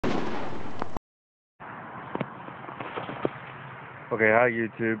Okay, hi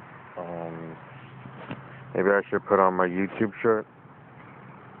YouTube. Maybe I should put on my YouTube shirt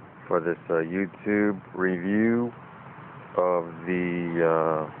for this YouTube review of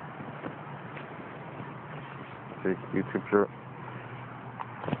the YouTube shirt.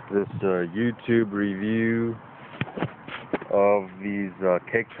 This YouTube review of these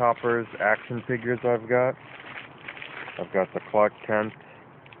cake toppers action figures I've got. I've got the Clark Kent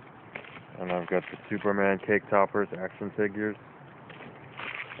and I've got the Superman cake toppers action figures.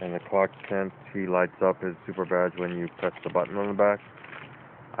 And the Clark Kent, he lights up his super badge when you press the button on the back.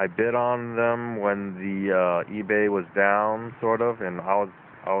 I bid on them when the eBay was down, sort of, and I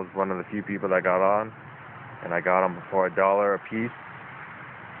was one of the few people that got on, and I got them for $1 a piece.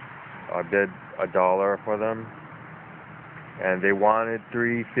 I bid $1 for them, and they wanted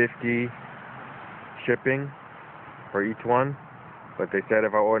 $3.50 shipping for each one, but they said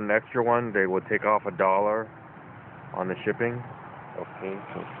if I ordered an extra one, they would take off $1 on the shipping. Okay,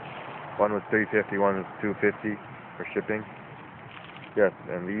 so one was $3.50, one was $2.50 for shipping. Yes,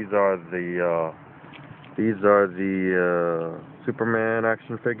 and these are the Superman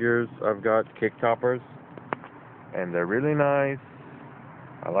action figures I've got, cake toppers, and they're really nice.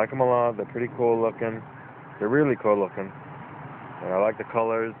 I like them a lot. They're pretty cool looking. They're really cool looking, and I like the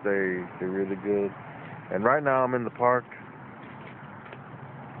colors. They're really good. And right now I'm in the park.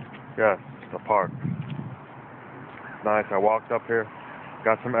 Yes, the park. Nice. I walked up here,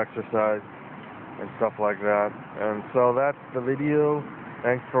 got some exercise and stuff like that. And so that's the video.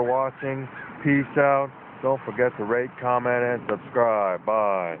 Thanks for watching. Peace out. Don't forget to rate, comment, and subscribe.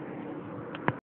 Bye.